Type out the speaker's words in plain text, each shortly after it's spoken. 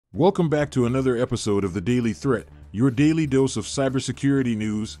Welcome back to another episode of The Daily Threat, your daily dose of cybersecurity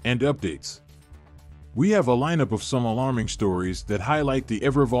news and updates. We have a lineup of some alarming stories that highlight the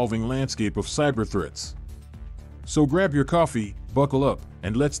ever-evolving landscape of cyber threats. So grab your coffee, buckle up,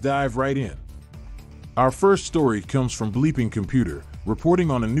 and let's dive right in. Our first story comes from Bleeping Computer,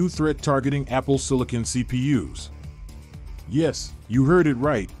 reporting on a new threat targeting Apple Silicon CPUs. Yes, you heard it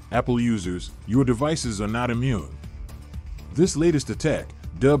right, Apple users, your devices are not immune. This latest attack,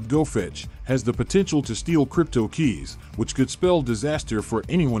 dubbed GoFetch, has the potential to steal crypto keys, which could spell disaster for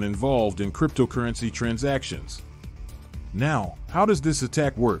anyone involved in cryptocurrency transactions. Now, how does this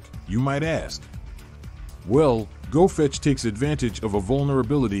attack work, you might ask? Well, GoFetch takes advantage of a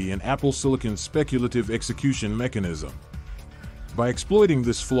vulnerability in Apple Silicon's speculative execution mechanism. By exploiting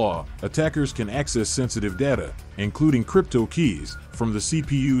this flaw, attackers can access sensitive data, including crypto keys, from the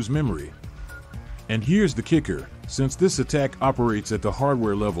CPU's memory. And here's the kicker. Since this attack operates at the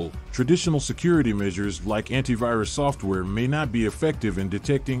hardware level, traditional security measures like antivirus software may not be effective in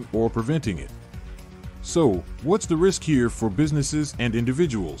detecting or preventing it. So, what's the risk here for businesses and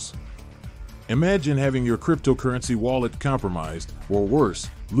individuals? Imagine having your cryptocurrency wallet compromised, or worse,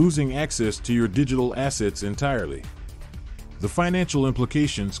 losing access to your digital assets entirely. The financial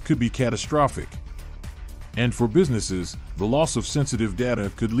implications could be catastrophic. And for businesses, the loss of sensitive data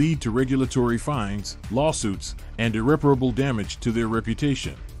could lead to regulatory fines, lawsuits, and irreparable damage to their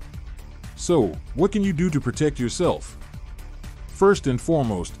reputation. So, what can you do to protect yourself? First and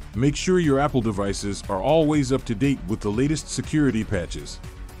foremost, make sure your Apple devices are always up to date with the latest security patches.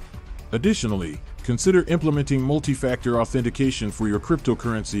 Additionally, consider implementing multi-factor authentication for your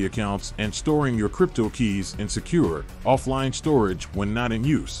cryptocurrency accounts and storing your crypto keys in secure, offline storage when not in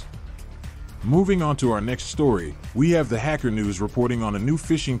use. Moving on to our next story, we have the Hacker News reporting on a new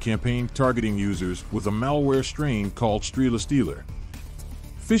phishing campaign targeting users with a malware strain called StrelaStealer.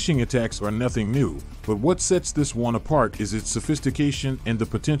 Phishing attacks are nothing new, but what sets this one apart is its sophistication and the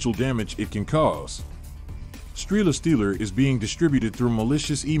potential damage it can cause. StrelaStealer is being distributed through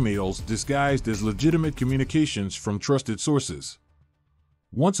malicious emails disguised as legitimate communications from trusted sources.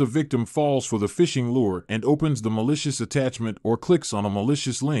 Once a victim falls for the phishing lure and opens the malicious attachment or clicks on a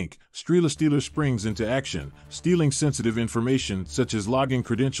malicious link, StrelaStealer springs into action, stealing sensitive information such as login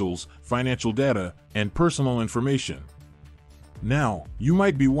credentials, financial data, and personal information. Now, you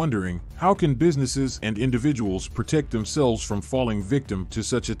might be wondering, how can businesses and individuals protect themselves from falling victim to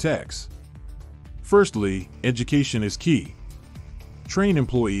such attacks? Firstly, education is key. Train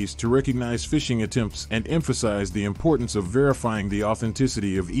employees to recognize phishing attempts and emphasize the importance of verifying the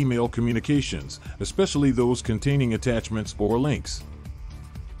authenticity of email communications, especially those containing attachments or links.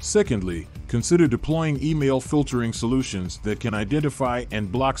 Secondly, consider deploying email filtering solutions that can identify and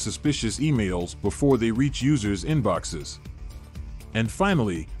block suspicious emails before they reach users' inboxes. And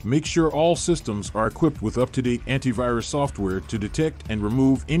finally, make sure all systems are equipped with up-to-date antivirus software to detect and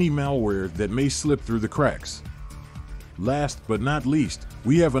remove any malware that may slip through the cracks. Last but not least,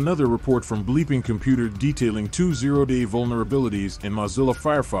 we have another report from Bleeping Computer detailing two zero-day vulnerabilities in Mozilla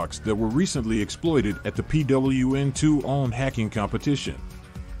Firefox that were recently exploited at the PWN2 own hacking competition.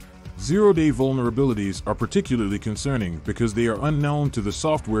 Zero-day vulnerabilities are particularly concerning because they are unknown to the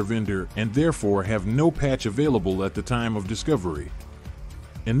software vendor and therefore have no patch available at the time of discovery.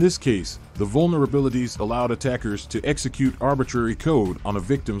 In this case, the vulnerabilities allowed attackers to execute arbitrary code on a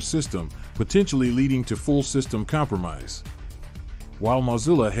victim's system, potentially leading to full system compromise. While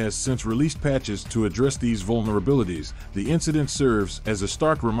Mozilla has since released patches to address these vulnerabilities, the incident serves as a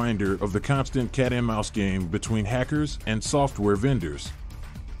stark reminder of the constant cat-and-mouse game between hackers and software vendors.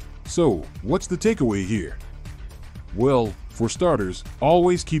 So, what's the takeaway here? Well, for starters,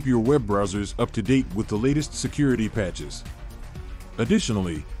 always keep your web browsers up to date with the latest security patches.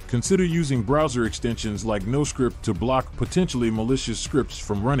 Additionally, consider using browser extensions like NoScript to block potentially malicious scripts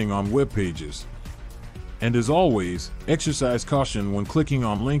from running on web pages. And as always, exercise caution when clicking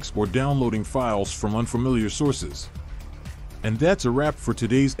on links or downloading files from unfamiliar sources. And that's a wrap for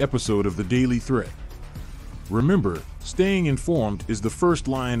today's episode of The Daily Threat. Remember, staying informed is the first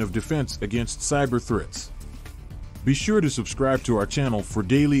line of defense against cyber threats. Be sure to subscribe to our channel for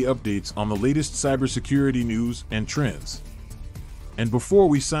daily updates on the latest cybersecurity news and trends. And before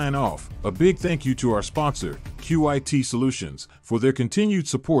we sign off, a big thank you to our sponsor, QIT Solutions, for their continued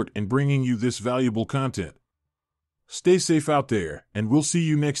support in bringing you this valuable content. Stay safe out there, and we'll see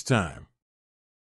you next time.